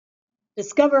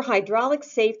Discover hydraulic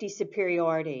safety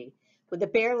superiority with the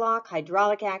Bear-Loc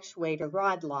hydraulic actuator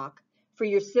rod lock for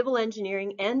your civil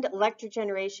engineering and electric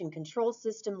generation control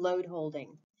system load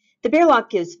holding. The Bear-Loc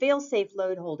gives fail-safe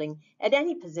load holding at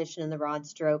any position in the rod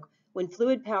stroke when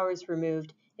fluid power is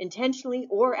removed intentionally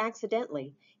or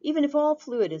accidentally. Even if all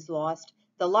fluid is lost,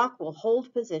 the lock will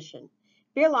hold position.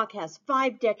 Bear-Loc has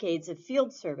 5 decades of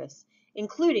field service,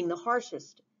 including the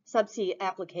harshest subsea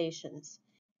applications.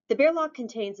 The Bear-Loc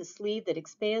contains a sleeve that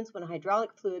expands when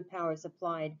hydraulic fluid power is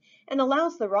applied and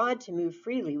allows the rod to move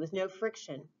freely with no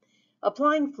friction.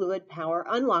 Applying fluid power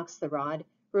unlocks the rod,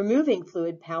 removing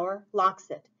fluid power locks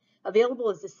it. Available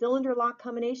as a cylinder lock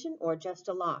combination or just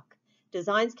a lock.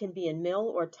 Designs can be in mill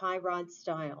or tie rod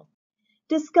style.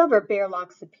 Discover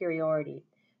Bear-Loc superiority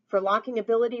for locking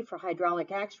ability for hydraulic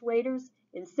actuators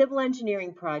in civil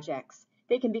engineering projects.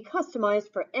 They can be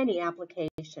customized for any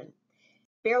application.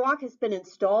 Bear-Loc has been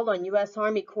installed on U.S.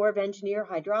 Army Corps of Engineer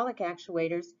hydraulic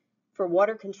actuators for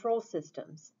water control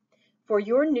systems. For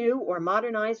your new or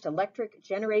modernized electric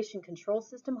generation control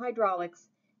system hydraulics,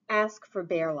 ask for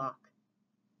Bear-Loc.